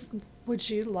 Right. Would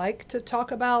you like to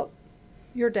talk about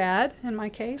your dad, in my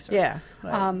case? Or, Yeah.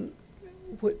 Right.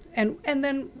 And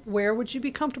then where would you be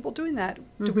comfortable doing that?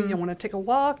 Do Mm-hmm. you want to take a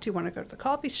walk? Do you want to go to the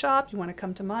coffee shop? You want to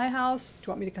come to my house? Do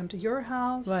you want me to come to your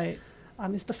house? Right.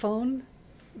 Is the phone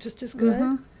just as good?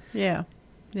 Mm-hmm. Yeah.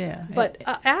 Yeah. But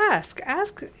ask,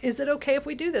 is it okay if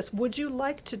we do this? Would you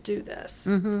like to do this?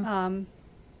 Mm-hmm.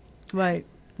 Right.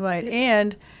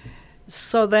 And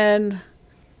so then,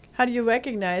 how do you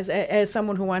recognize, as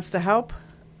someone who wants to help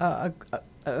a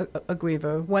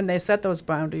griever, when they set those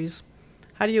boundaries,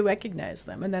 how do you recognize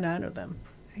them and then honor them?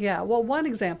 Yeah, well, one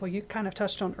example you kind of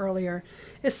touched on earlier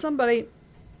is somebody,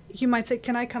 you might say,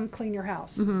 can I come clean your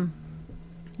house? Mm-hmm.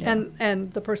 Yeah.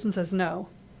 And the person says no.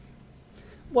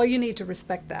 Well, you need to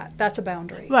respect that. That's a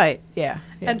boundary. Right, yeah.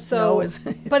 And so, No is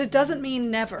but it doesn't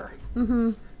mean never.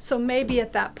 Mm-hmm. So maybe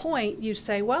at that point you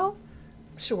say, well,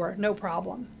 sure, no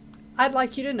problem. I'd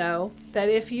like you to know that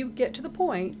if you get to the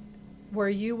point where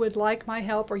you would like my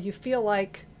help, or you feel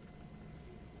like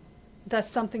that's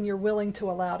something you're willing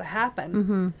to allow to happen,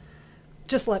 Mm-hmm.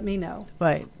 just let me know.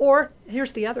 Right. Or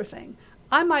here's the other thing.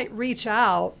 I might reach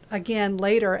out again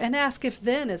later and ask if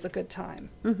then is a good time.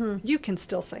 Mm-hmm. You can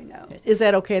still say no. Is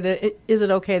it okay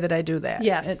that I do that?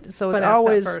 Yes. So but it's ask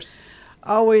that first.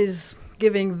 always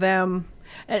giving them,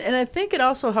 and I think it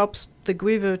also helps the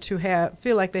griever to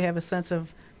feel like they have a sense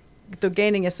of, they're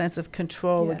gaining a sense of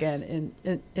control Yes.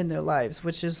 again in their lives,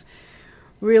 which is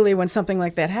really, when something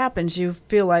like that happens, you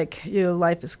feel like your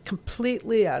life is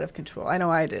completely out of control. I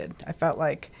know I did. I felt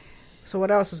like, so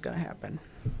what else is going to happen?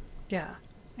 Yeah.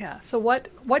 So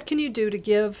what can you do to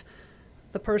give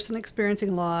the person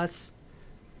experiencing loss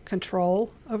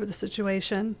control over the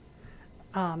situation,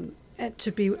 and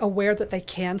to be aware that they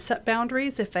can set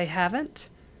boundaries if they haven't,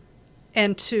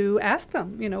 and to ask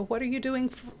them, what are you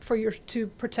doing to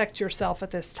protect yourself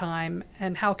at this time,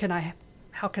 and how can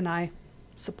I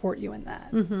support you in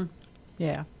that? Mm-hmm.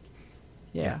 Yeah.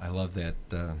 I love that.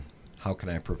 How can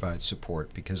I provide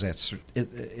support? Because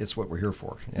it's what we're here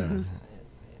for. Mm-hmm.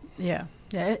 Yeah.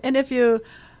 And if you're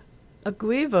a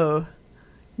griever,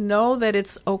 know that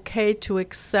it's okay to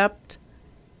accept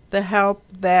the help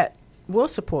that will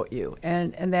support you,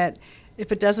 and that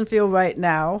if it doesn't feel right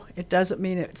now, it doesn't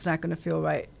mean it's not going to feel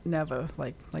right never,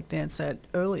 like Dan said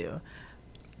earlier.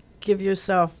 Give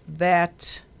yourself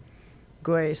that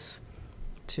grace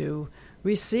to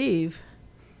receive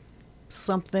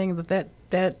something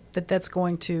that's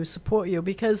going to support you,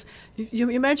 because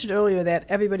you mentioned earlier that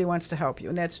everybody wants to help you,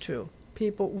 and that's true.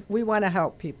 We want to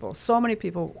help people. So many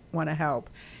people want to help,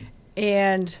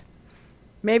 and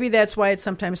maybe that's why it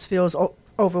sometimes feels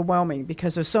overwhelming,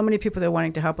 because there's so many people that are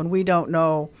wanting to help, and we don't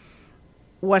know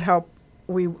what help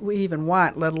we even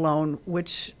want, let alone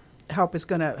which help is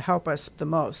going to help us the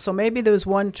most. So maybe there's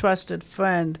one trusted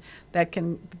friend that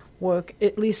can work,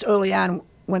 at least early on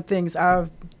when things are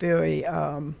very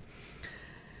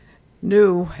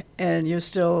new and you're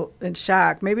still in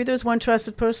shock. Maybe there's one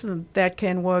trusted person that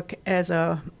can work as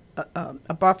a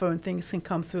buffer, and things can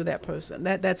come through that person.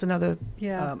 That's another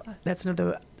that's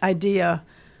another idea.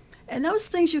 And those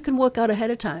things you can work out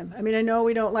ahead of time. I mean, I know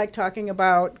we don't like talking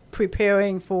about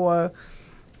preparing for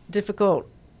difficult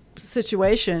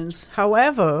situations.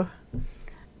 However,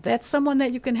 that's someone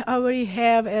that you can already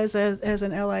have as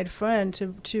an allied friend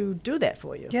to do that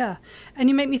for you. Yeah. And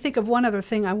you make me think of one other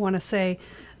thing I want to say,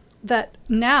 that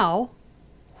now,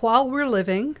 while we're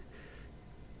living,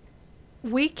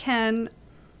 we can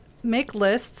make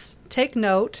lists, take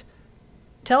note,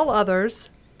 tell others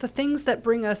the things that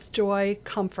bring us joy,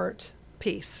 comfort,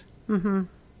 peace. Mm-hmm.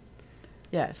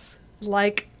 Yes.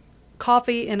 Like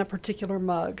coffee in a particular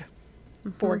mug,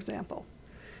 for example.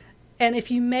 And if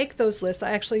you make those lists,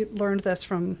 I actually learned this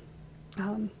from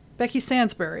Becky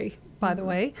Sansbury, by the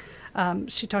way.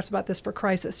 She talks about this for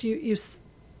crisis. You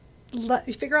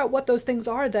figure out what those things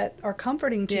are that are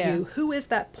comforting to you. Who is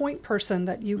that point person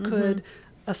that you could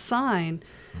assign?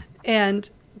 And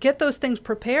get those things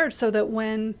prepared so that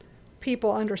when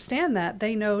people understand that,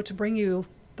 they know to bring you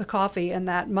the coffee in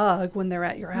that mug when they're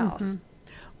at your house.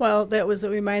 Well, it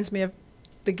reminds me of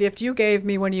the gift you gave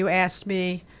me when you asked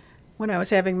me, when I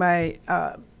was having my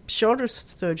shoulder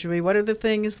surgery, what are the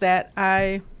things that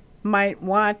I might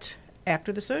want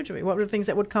after the surgery? What were the things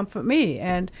that would comfort me?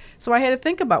 And so I had to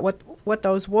think about what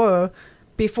those were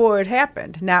before it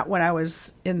happened, not when I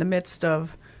was in the midst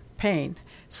of pain.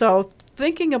 So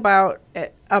thinking about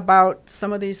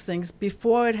some of these things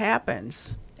before it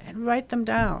happens, and write them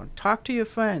down. Talk to your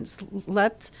friends.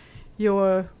 Let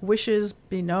your wishes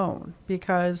be known,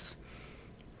 because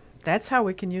that's how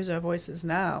we can use our voices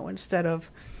now, instead of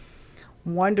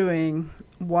wondering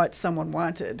what someone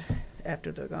wanted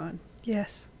after they're gone.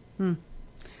 Yes.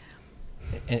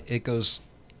 It goes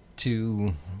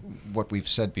to what we've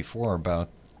said before about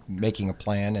making a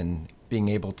plan and being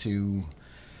able to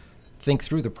think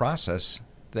through the process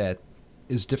that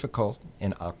is difficult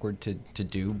and awkward to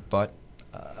do, but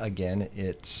again,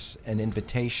 it's an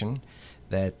invitation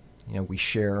that we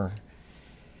share,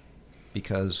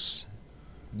 because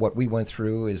what we went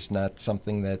through is not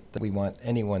something that we want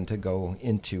anyone to go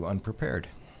into unprepared.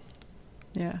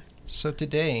 Yeah. So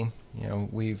today,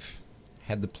 we've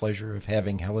had the pleasure of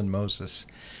having Helen Moses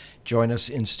join us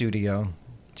in studio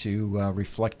to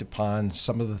reflect upon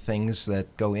some of the things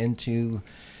that go into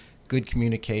good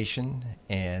communication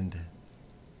and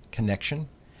connection.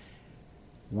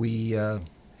 We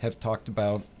have talked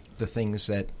about the things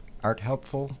that aren't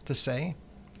helpful to say.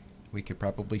 We could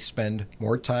probably spend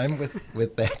more time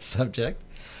with that subject.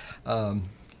 And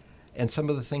some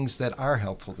of the things that are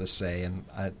helpful to say, and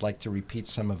I'd like to repeat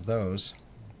some of those.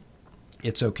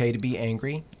 It's okay to be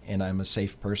angry, and I'm a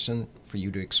safe person for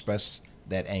you to express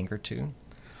that anger to.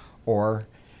 Or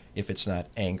if it's not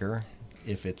anger,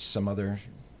 if it's some other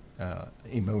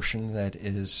emotion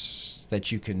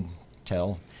that you can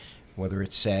tell, whether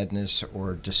it's sadness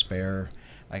or despair.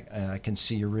 I can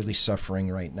see you're really suffering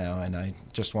right now, and I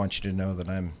just want you to know that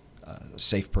I'm a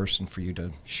safe person for you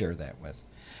to share that with.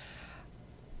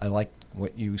 I like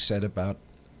what you said about,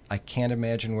 I can't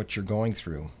imagine what you're going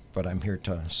through, but I'm here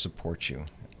to support you.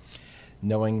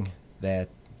 Knowing that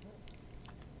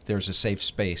there's a safe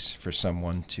space for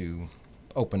someone to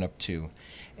open up to.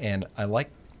 And I like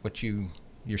what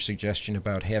your suggestion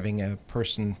about having a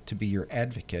person to be your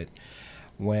advocate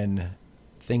when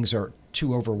things are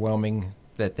too overwhelming,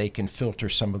 that they can filter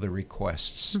some of the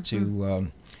requests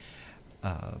to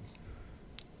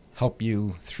help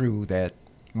you through that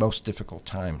most difficult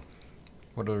time.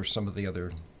 What are some of the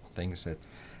other things that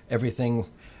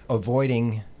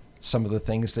avoiding some of the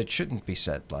things that shouldn't be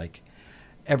said, like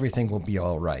everything will be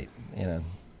all right.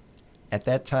 At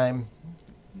that time,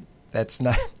 that's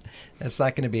not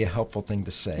going to be a helpful thing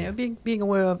to say. Yeah, being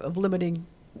aware of limiting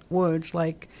words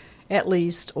like at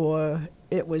least, or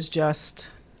it was just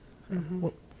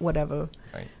whatever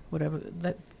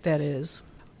that is.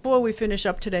 Before we finish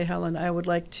up today, Helen, I would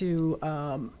like to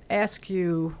ask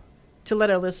you to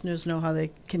let our listeners know how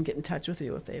they can get in touch with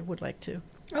you if they would like to.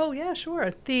 Oh, yeah,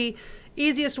 sure. The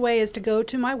easiest way is to go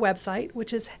to my website,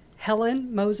 which is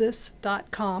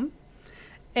helenmoses.com.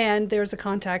 And there's a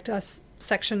contact us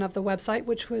section of the website,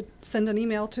 which would send an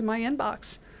email to my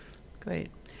inbox. Great.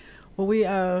 Well, we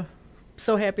are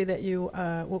so happy that you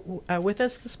are with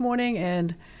us this morning,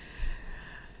 and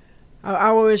Our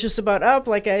hour is just about up.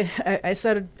 Like I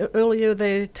said earlier,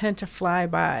 they tend to fly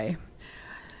by.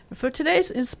 For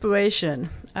today's inspiration,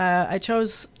 I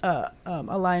chose a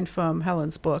line from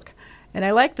Helen's book. And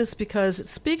I like this because it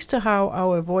speaks to how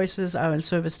our voices are in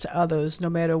service to others, no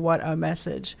matter what our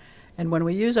message, and when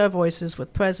we use our voices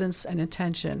with presence and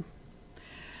intention.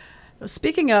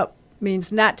 Speaking up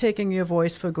means not taking your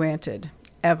voice for granted,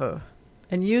 ever,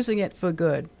 and using it for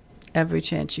good every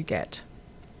chance you get.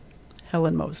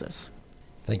 Helen Moses.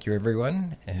 Thank you,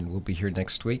 everyone, and we'll be here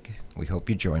next week. We hope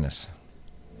you join us.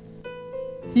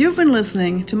 You've been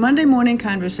listening to Monday Morning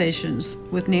Conversations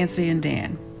with Nancy and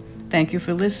Dan. Thank you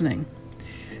for listening.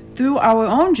 Through our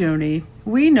own journey,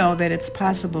 we know that it's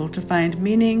possible to find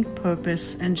meaning,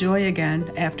 purpose, and joy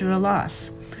again after a loss.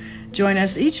 Join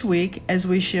us each week as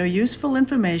we share useful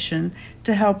information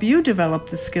to help you develop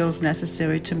the skills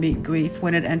necessary to meet grief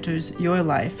when it enters your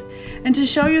life, and to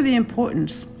show you the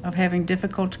importance of having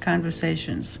difficult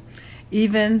conversations,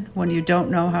 even when you don't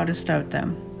know how to start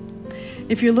them.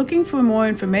 If you're looking for more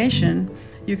information,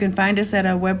 you can find us at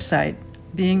our website,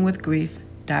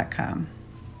 beingwithgrief.com.